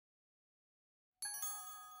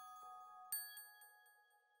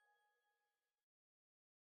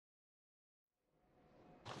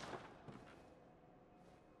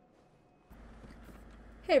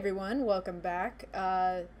Hey everyone, welcome back.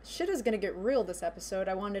 Shit is gonna get real this episode.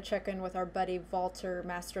 I wanted to check in with our buddy Walter,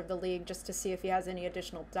 Master of the League, just to see if he has any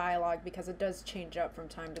additional dialogue, because it does change up from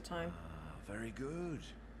time to time. Very good.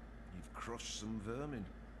 You've crushed some vermin.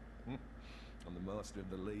 I'm the Master of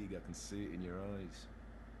the League, I can see it in your eyes.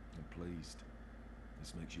 I'm pleased.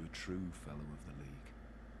 This makes you a true fellow of the League.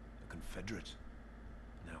 A Confederate.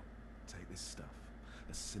 Now, take this stuff.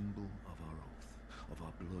 A symbol of our oath, of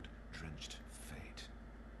our blood-drenched fate.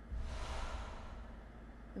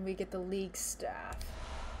 And we get the League staff.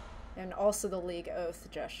 And also the League oath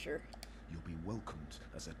gesture. You'll be welcomed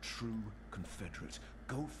as a true Confederate.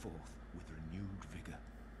 Go forth with renewed vigor.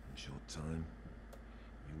 In short time,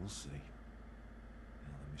 you will see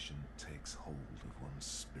how the mission takes hold of one's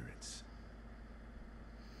spirits.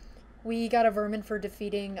 We got a vermin for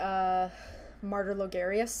defeating Martyr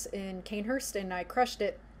Logarius in Canehurst, and I crushed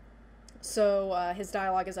it. So his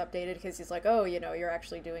dialogue is updated because he's like, oh, you know, you're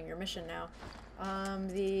actually doing your mission now.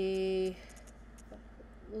 The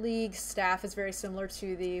League staff is very similar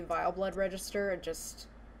to the Vile Blood Register. It's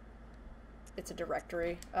a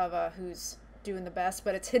directory of who's doing the best,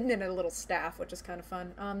 but it's hidden in a little staff, which is kind of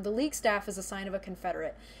fun. The League staff is a sign of a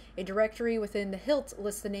Confederate. A directory within the hilt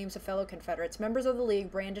lists the names of fellow Confederates. Members of the League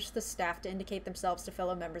brandish the staff to indicate themselves to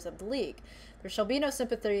fellow members of the League. There shall be no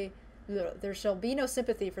sympathy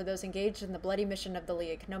for those engaged in the bloody mission of the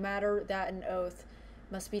League, no matter that an oath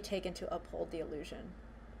must be taken to uphold the illusion.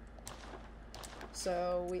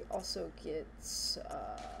 So we also get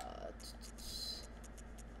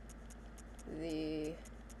the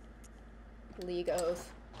League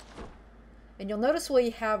oath. And you'll notice we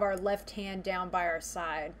have our left hand down by our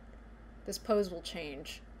side. This pose will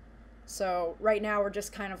change. So right now we're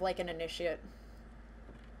just kind of like an initiate.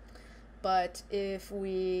 But if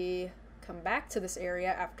we come back to this area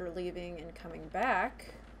after leaving and coming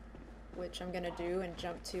back, which I'm gonna do and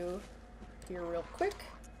jump to here real quick.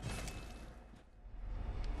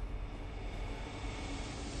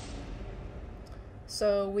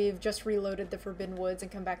 So we've just reloaded the Forbidden Woods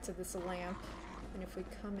and come back to this lamp. And if we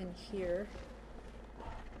come in here...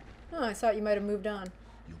 Oh, I thought you might have moved on.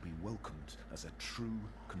 You'll be welcomed as a true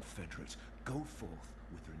Confederate. Go forth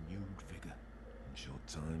with renewed vigor. In short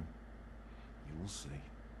time, you will see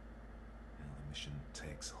how the mission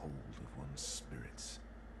takes hold of one's spirits.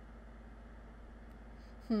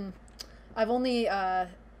 I've only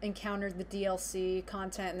encountered the DLC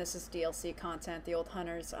content, and this is DLC content, the Old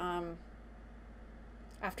Hunters,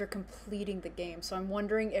 after completing the game. So I'm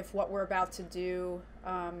wondering if what we're about to do,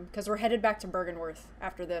 because we're headed back to Byrgenwerth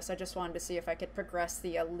after this. I just wanted to see if I could progress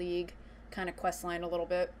the League kind of quest line a little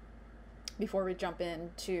bit before we jump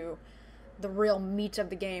into the real meat of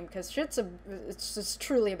the game, because it's just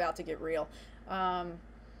truly about to get real.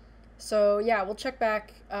 So yeah, we'll check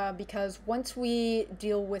back, because once we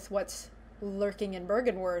deal with what's lurking in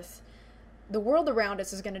Byrgenwerth, the world around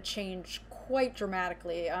us is going to change quite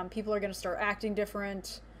dramatically. People are going to start acting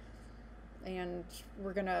different, and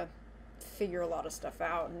we're going to figure a lot of stuff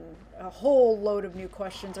out, and a whole load of new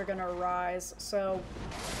questions are going to arise. So,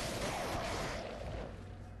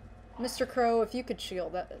 Mr. Crow, if you could chill,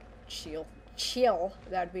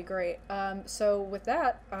 that'd be great. So with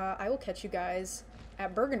that, I will catch you guys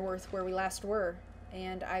at Byrgenwerth, where we last were,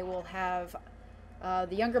 and I will have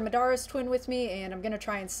the younger Madara's twin with me, and I'm going to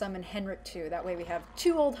try and summon Henrik too. That way we have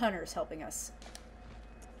two old hunters helping us.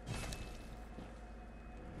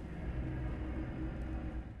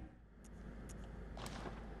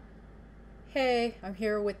 Hey, I'm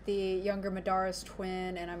here with the younger Madara's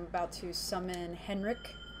twin, and I'm about to summon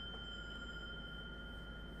Henrik.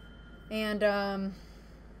 And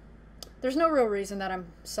there's no real reason that I'm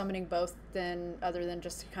summoning both other than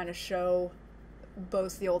just to kind of show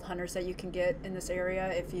both the old hunters that you can get in this area.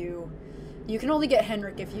 If you can only get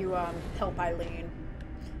Henrik if you help Eileen,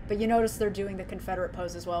 but you notice they're doing the Confederate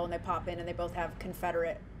pose as well when they pop in, and they both have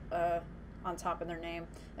Confederate on top of their name.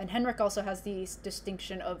 And Henrik also has the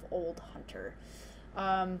distinction of old hunter.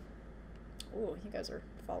 Oh, you guys are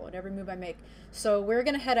following every move I make. So we're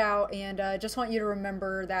gonna head out, and I just want you to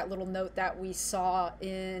remember that little note that we saw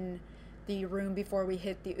in the room before we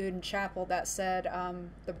hit the Uden Chapel that said,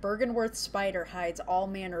 the Byrgenwerth spider hides all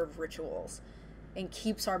manner of rituals and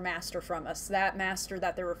keeps our master from us. That master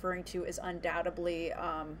that they're referring to is undoubtedly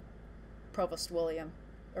Provost Willem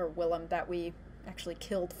that we actually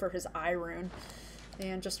killed for his eye rune.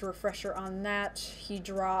 And just a refresher on that, he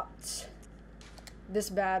dropped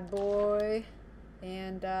this bad boy,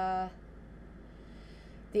 and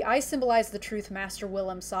The eye symbolized the truth Master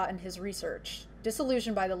Willem sought in his research.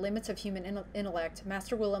 Disillusioned by the limits of human intellect,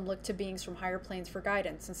 Master Willem looked to beings from higher planes for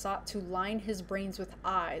guidance and sought to line his brains with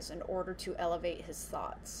eyes in order to elevate his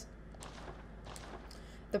thoughts.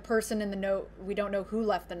 The person in the note, we don't know who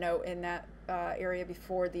left the note in that area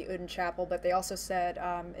before the Uden Chapel, but they also said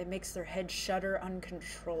it makes their head shudder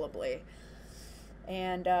uncontrollably.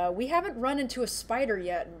 And we haven't run into a spider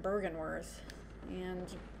yet in Byrgenwerth. And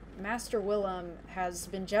Master Willem has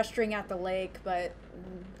been gesturing at the lake, but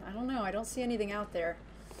I don't know, I don't see anything out there.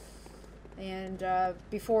 And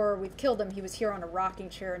before we've killed him, he was here on a rocking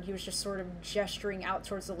chair, and he was just sort of gesturing out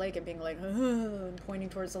towards the lake and being like, and pointing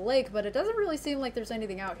towards the lake, but it doesn't really seem like there's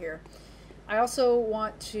anything out here. I also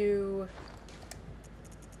want to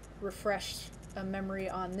refresh a memory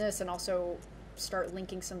on this and also start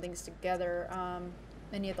linking some things together.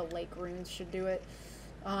 Any of the lake runes should do it.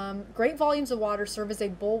 Great volumes of water serve as a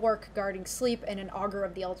bulwark guarding sleep and an augur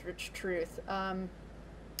of the eldritch truth.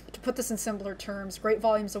 To put this in simpler terms, great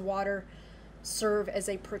volumes of water serve as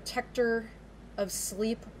a protector of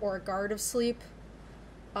sleep or a guard of sleep,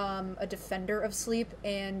 a defender of sleep,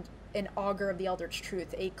 and an augur of the eldritch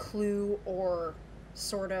truth, a clue or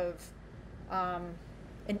sort of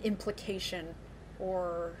an implication,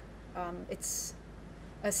 or it's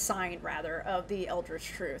a sign rather of the eldritch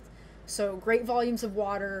truth. So great volumes of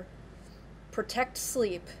water protect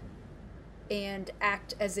sleep and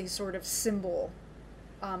act as a sort of symbol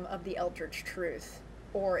of the eldritch truth,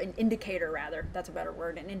 or an indicator rather, that's a better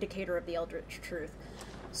word, an indicator of the eldritch truth.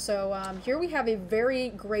 So here we have a very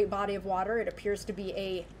great body of water. It appears to be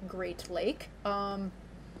a great lake. And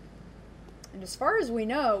as far as we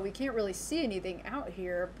know, we can't really see anything out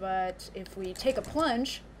here, but if we take a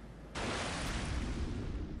plunge,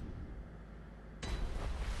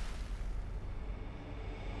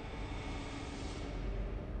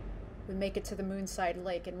 we make it to the Moonside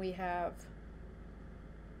Lake, and we have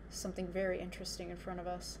something very interesting in front of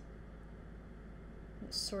us.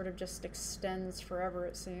 It sort of just extends forever,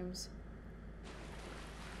 it seems.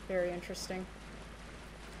 Very interesting.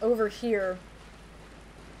 Over here,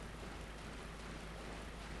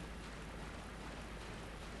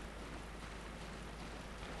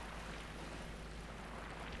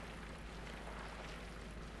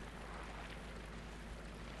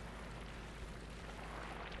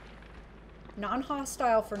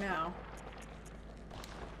 non-hostile for now.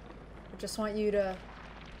 I just want you to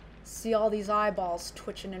see all these eyeballs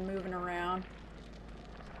twitching and moving around.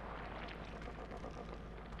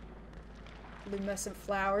 Luminescent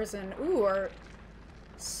flowers and, ooh, our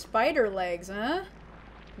spider legs, huh?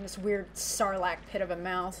 And this weird sarlacc pit of a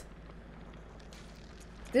mouth.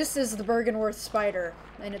 This is the Byrgenwerth spider,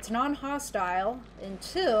 and it's non-hostile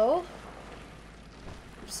until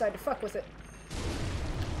you decide to fuck with it.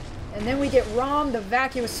 And then we get Rom, the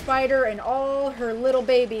vacuous spider, and all her little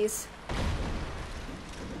babies.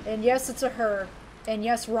 And yes, it's a her. And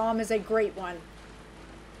yes, Rom is a great one.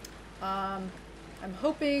 I'm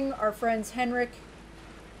hoping our friends Henrik...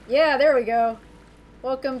 Yeah, there we go.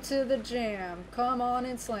 Welcome to the jam. Come on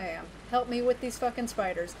and slam. Help me with these fucking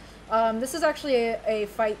spiders. This is actually a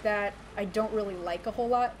fight that I don't really like a whole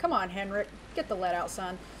lot. Come on, Henrik. Get the lead out,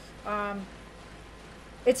 son.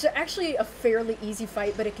 It's actually a fairly easy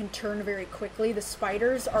fight, but it can turn very quickly. The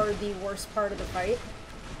spiders are the worst part of the fight.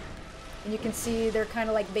 And you can see they're kind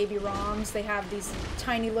of like baby Roms. They have these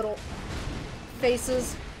tiny little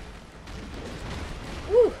faces.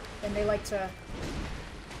 Woo! And they like to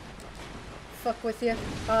fuck with you.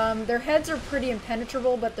 Their heads are pretty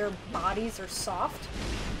impenetrable, but their bodies are soft.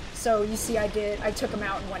 So you see I took them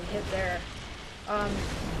out in one hit there.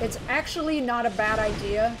 It's actually not a bad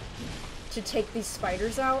idea to take these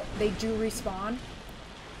spiders out. They do respawn.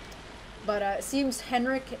 But it seems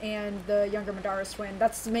Henrik and the younger Madara's twin,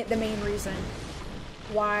 that's the main reason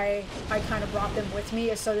why I kind of brought them with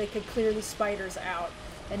me, is so they could clear these spiders out.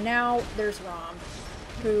 And now there's Rom,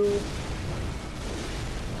 who...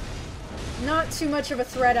 not too much of a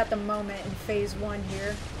threat at the moment in phase 1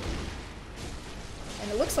 here.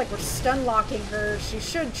 And it looks like we're stun locking her. She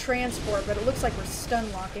should transport, but it looks like we're stun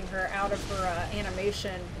locking her out of her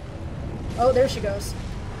animation. Oh, there she goes.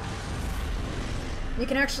 You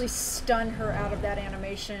can actually stun her out of that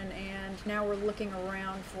animation, and now we're looking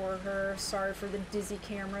around for her. Sorry for the dizzy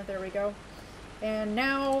camera. There we go. And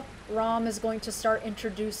now Rom is going to start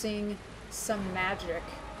introducing some magic.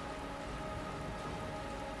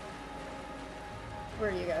 Where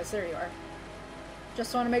are you guys? There you are.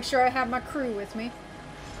 Just want to make sure I have my crew with me.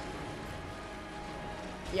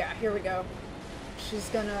 Yeah, here we go. She's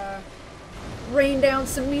gonna rain down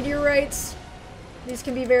some meteorites. These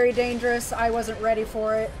can be very dangerous. I wasn't ready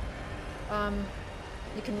for it.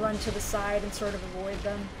 You can run to the side and sort of avoid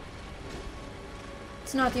them.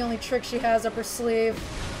 It's not the only trick she has up her sleeve.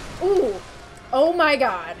 Ooh! Oh my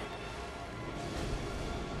god.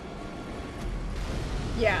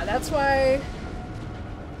 Yeah, that's why...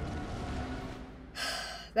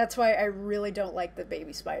 That's why I really don't like the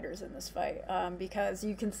baby spiders in this fight. Because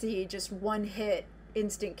you can see just one hit,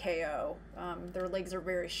 instant KO. Their legs are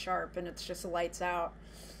very sharp and it's just lights out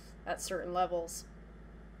at certain levels.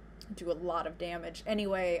 Do a lot of damage.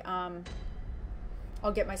 Anyway,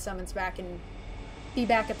 I'll get my summons back and be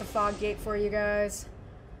back at the fog gate for you guys.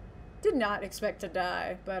 Did not expect to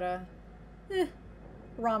die, but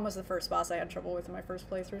Rom was the first boss I had trouble with in my first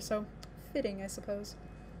playthrough, so fitting, I suppose.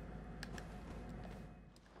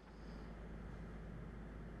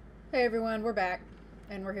 Hey everyone, we're back,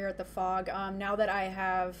 and we're here at the fog. Now that I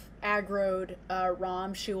have aggroed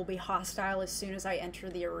Rom, she will be hostile as soon as I enter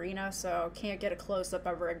the arena, so can't get a close-up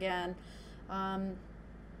ever again.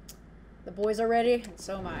 The boys are ready, and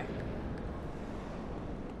so am I.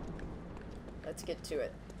 Let's get to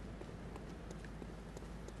it.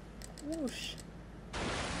 Whoosh.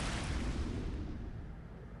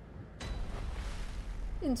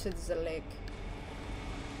 Into the lake.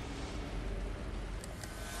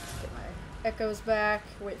 Get my echoes back.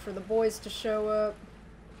 Wait for the boys to show up.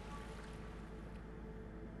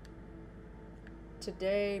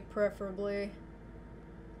 Today, preferably.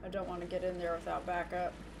 I don't want to get in there without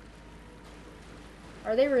backup.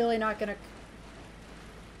 Are they really not gonna...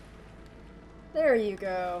 There you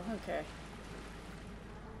go. Okay.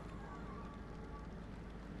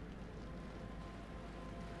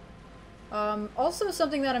 Also,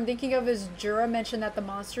 something that I'm thinking of is Jura mentioned that the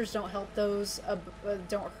monsters don't help those,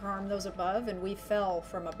 don't harm those above, and we fell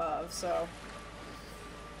from above, so...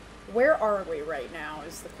 Where are we right now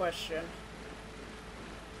is the question.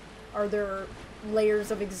 Are there layers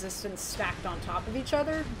of existence stacked on top of each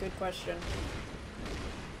other? Good question.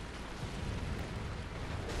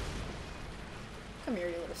 Come here,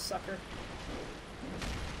 you little sucker.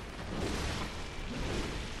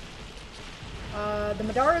 The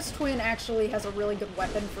Madara's twin actually has a really good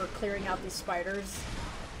weapon for clearing out these spiders.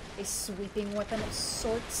 A sweeping weapon of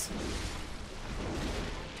sorts.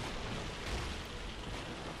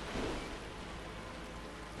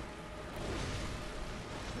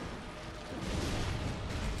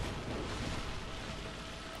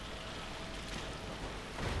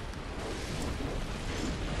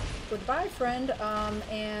 Goodbye, friend.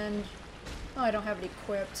 And... Oh, I don't have it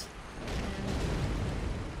equipped.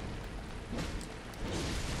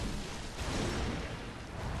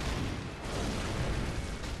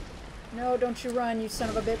 No, don't you run, you son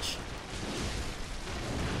of a bitch.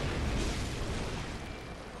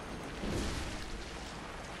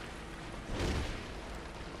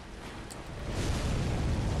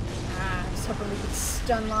 Ah, I was hoping we could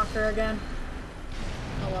stun lock her again.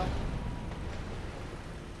 Oh well.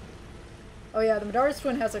 Oh yeah, the Madara's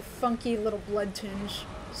twin has a funky little blood tinge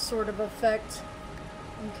sort of effect.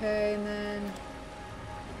 Okay, and then...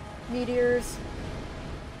 Meteors.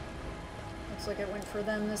 Looks like it went for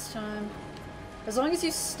them this time. As long as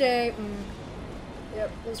you stay...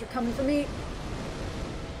 Yep, those are coming for me.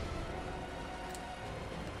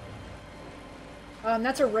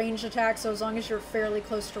 That's a ranged attack, so as long as you're fairly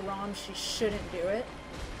close to Rom, she shouldn't do it.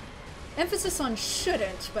 Emphasis on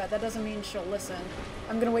shouldn't, but that doesn't mean she'll listen.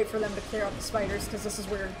 I'm gonna wait for them to clear out the spiders, because this is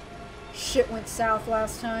where shit went south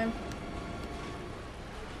last time.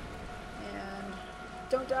 And...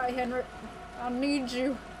 Don't die, Henrik. I'll need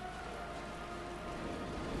you.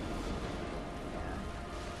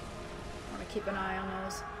 Keep an eye on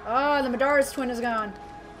those. Ah, the Madara's twin is gone.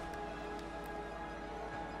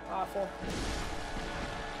 Awful.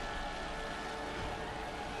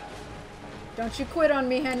 Don't you quit on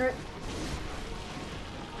me, Henrik.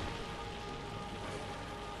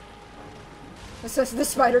 This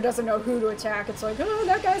spider doesn't know who to attack. It's like, oh,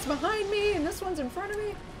 that guy's behind me, and this one's in front of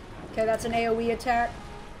me. Okay, that's an AoE attack.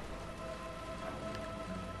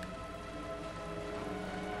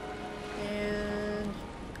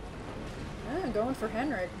 Going for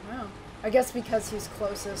Henrik. Wow. I guess because he's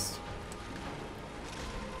closest.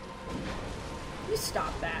 You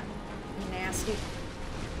stop that. You nasty.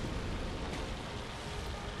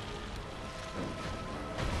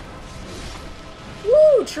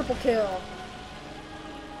 Woo! Triple kill.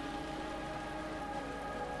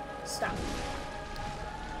 Stop.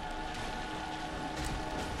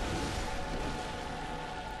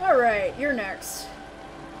 Alright, you're next.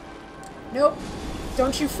 Nope.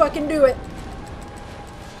 Don't you fucking do it.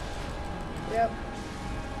 Yep.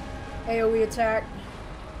 AoE attack.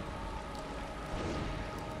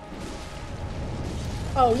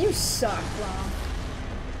 Oh, you suck, Rom.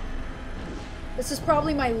 This is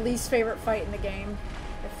probably my least favorite fight in the game,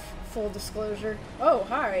 if full disclosure. Oh,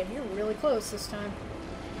 hi, you're really close this time.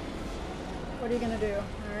 What are you gonna do?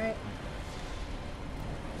 Alright.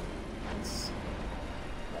 That's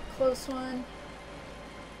a close one.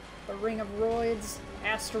 A ring of roids.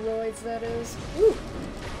 Asteroids, that is. Ooh!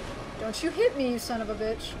 Don't you hit me, you son of a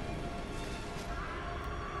bitch.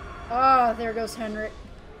 Ah, there goes Henrik.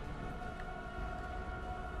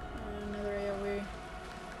 Another AoE.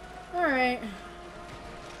 Alright.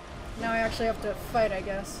 Now I actually have to fight, I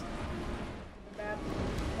guess. Bad.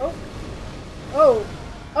 Oh! Oh!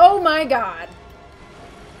 Oh my god!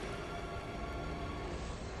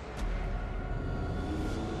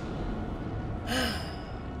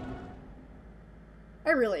 I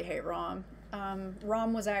really hate Rom.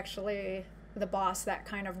 Rom was actually the boss that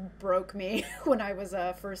kind of broke me when I was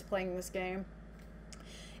first playing this game.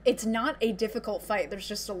 It's not a difficult fight. There's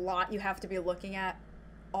just a lot you have to be looking at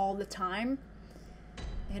all the time.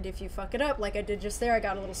 And if you fuck it up, like I did just there, I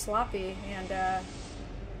got a little sloppy and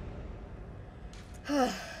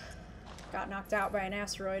got knocked out by an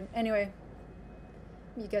asteroid. Anyway,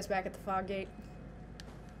 you guys back at the fog gate.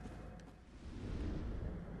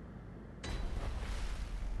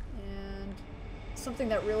 And something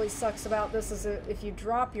that really sucks about this is that if you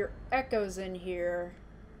drop your echoes in here,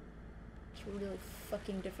 it's really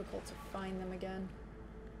fucking difficult to find them again.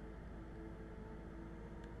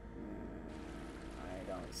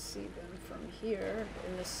 I don't see them from here.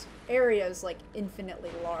 And this area is like infinitely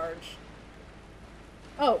large.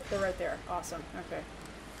 Oh, they're right there. Awesome. Okay.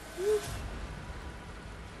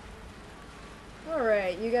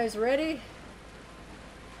 Alright, you guys ready?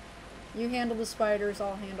 You handle the spiders,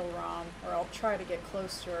 I'll handle Rom. Or I'll try to get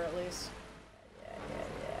close to her at least.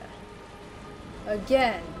 Yeah.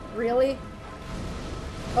 Again? Really?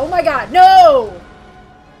 Oh my god, no!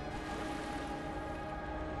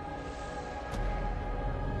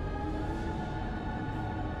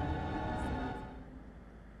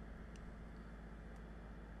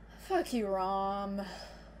 Fuck you, Rom.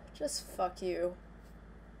 Just fuck you.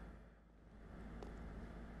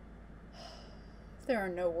 There are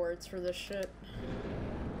no words for this shit.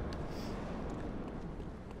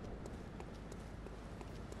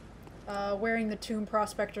 Wearing the Tomb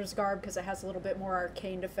Prospector's garb because it has a little bit more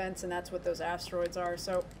arcane defense, and that's what those asteroids are,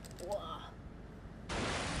 so...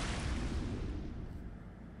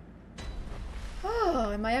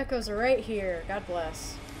 Oh, and my echoes are right here. God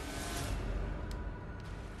bless.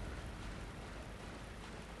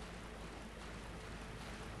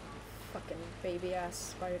 Fucking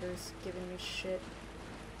baby-ass spiders giving me shit.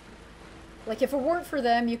 Like, if it weren't for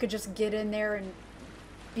them, you could just get in there and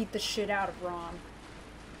beat the shit out of Rom.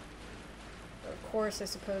 But of course, I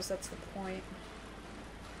suppose that's the point.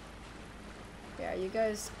 Yeah, you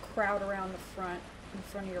guys crowd around the front, in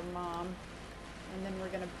front of your mom, and then we're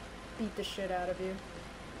gonna beat the shit out of you.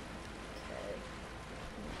 Okay.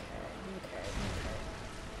 Okay.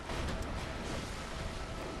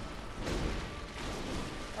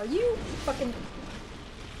 Are you fucking...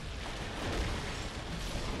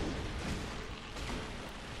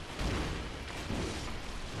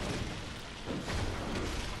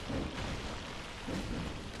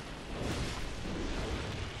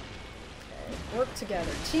 Work together.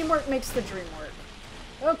 Teamwork makes the dream work.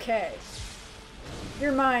 Okay.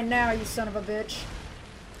 You're mine now, you son of a bitch.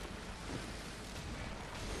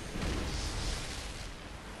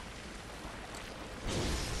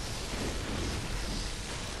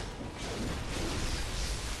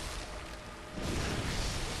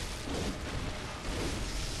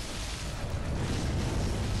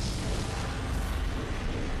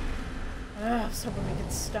 I was hoping we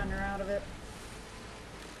could stun her out of it.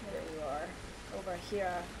 There you are. Over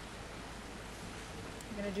here.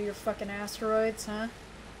 You gonna do your fucking asteroids, huh?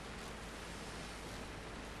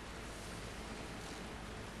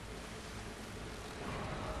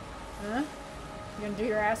 Huh? You gonna do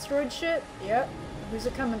your asteroid shit? Yep. Who's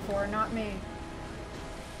it coming for? Not me.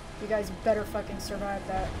 You guys better fucking survive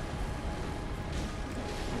that.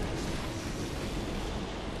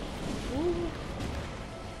 Ooh.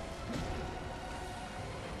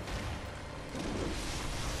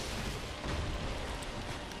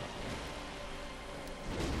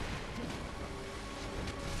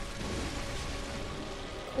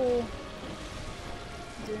 Cool.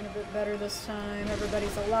 Doing a bit better this time.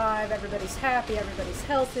 Everybody's alive, everybody's happy, everybody's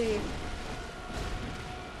healthy.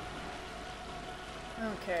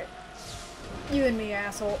 Okay. You and me,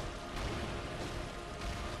 asshole.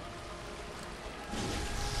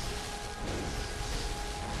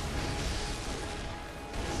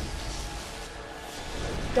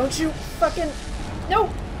 Don't you fucking... No!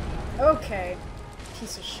 Okay.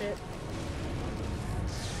 Piece of shit.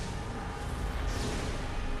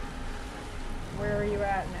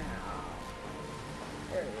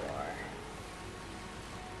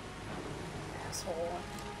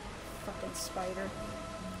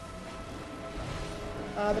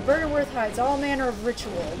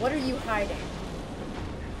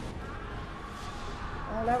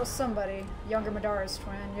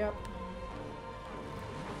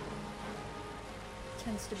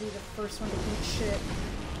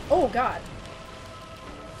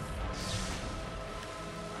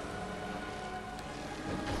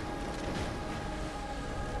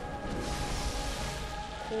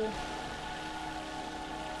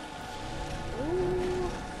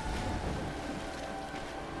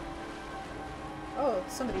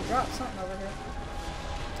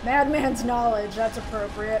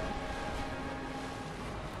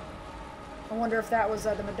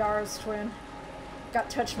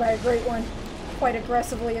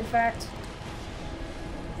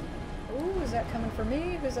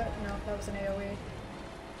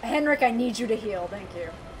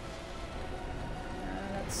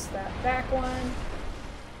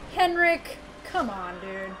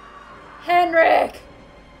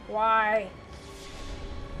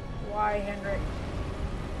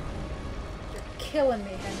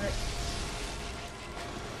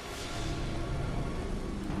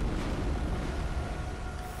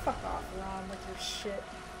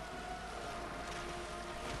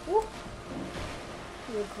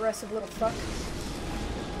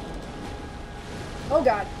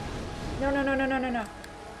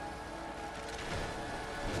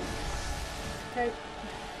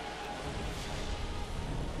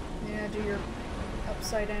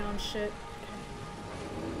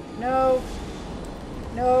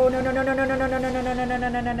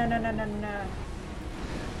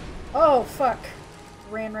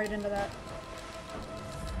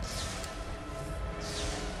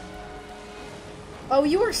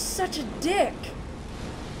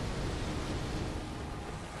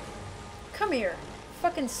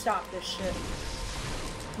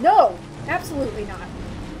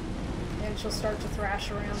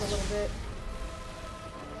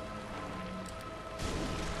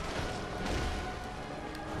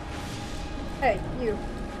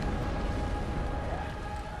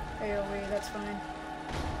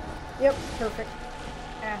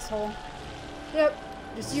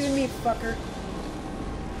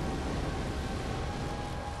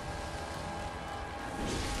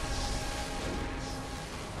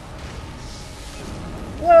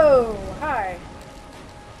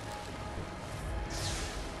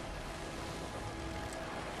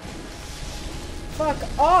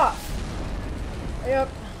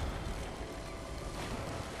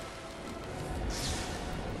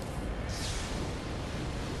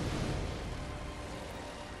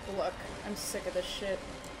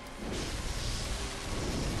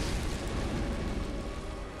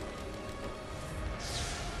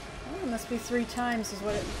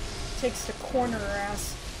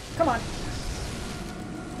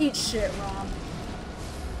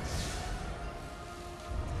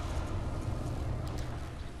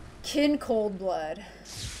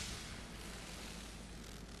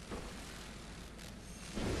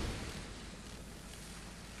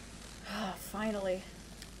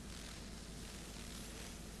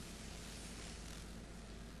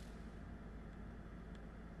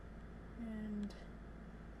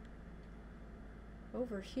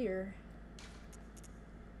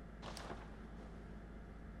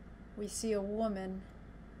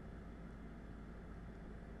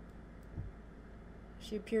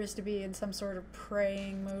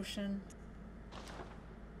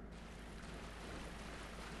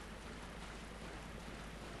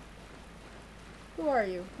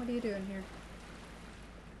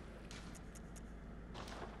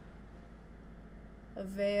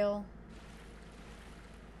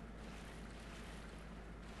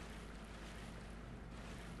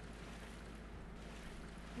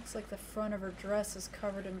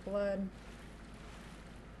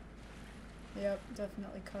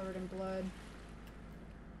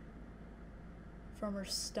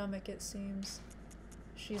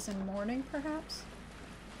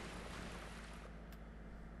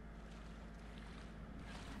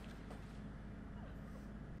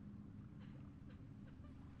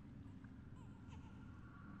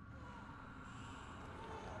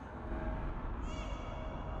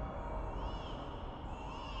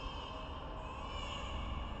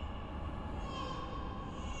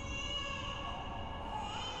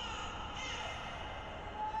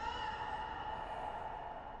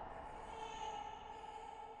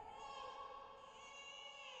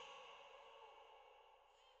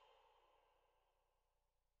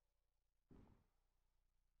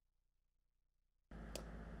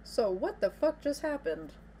 So what the fuck just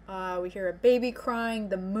happened? We hear a baby crying.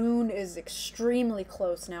 The moon is extremely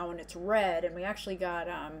close now and it's red. And we actually got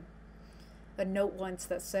a note once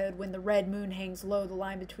that said, when the red moon hangs low, the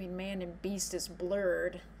line between man and beast is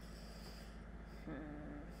blurred.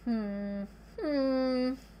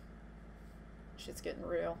 Shit's getting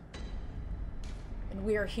real. And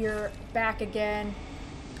we are here back again.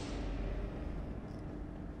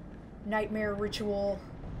 Nightmare ritual.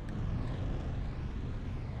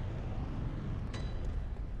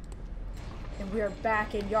 And we are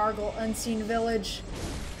back in yahar'gul Unseen Village.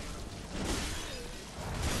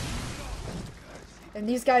 And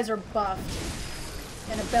these guys are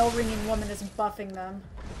buffed. And a bell-ringing woman is buffing them.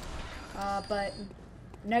 But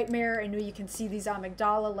Nightmare, I know you can see these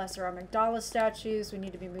amygdala, lesser amygdala statues. We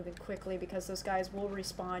need to be moving quickly because those guys will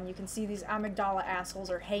respawn. You can see these amygdala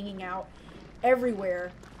assholes are hanging out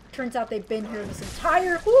everywhere. Turns out they've been here this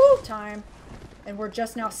entire time. And we're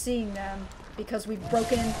just now seeing them because we've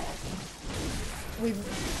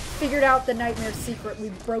figured out the Nightmare secret.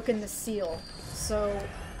 We've broken the seal. So,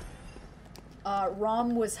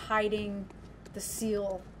 Rom was hiding the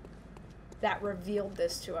seal that revealed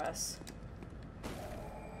this to us.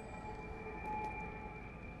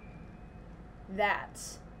 That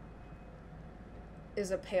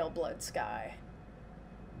is a pale blood sky.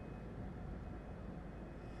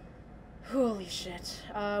 Holy shit.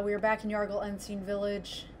 We are back in yahar'gul Unseen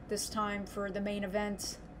Village. This time for the main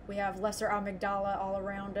event. We have lesser amygdala all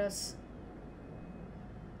around us.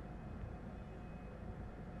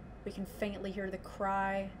 We can faintly hear the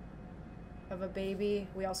cry of a baby.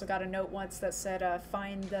 We also got a note once that said,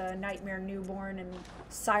 find the Nightmare newborn and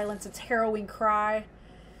silence its harrowing cry.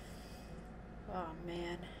 Oh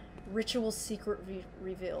man. Ritual secret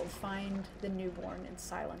revealed. Find the newborn and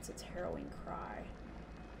silence its harrowing cry.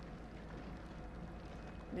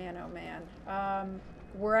 Man, oh man.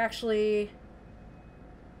 We're actually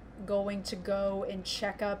going to go and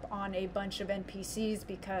check up on a bunch of NPCs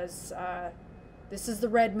because this is the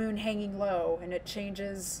red moon hanging low and it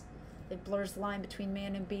changes, it blurs the line between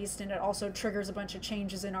man and beast, and it also triggers a bunch of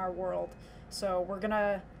changes in our world. So we're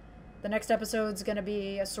gonna, the next episode's gonna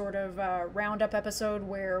be a sort of roundup episode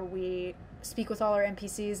where we speak with all our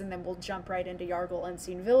NPCs and then we'll jump right into yahar'gul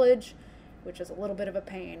Unseen Village, which is a little bit of a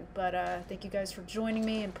pain. But thank you guys for joining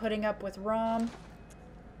me and putting up with Rom,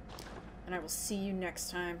 and I will see you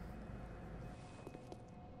next time.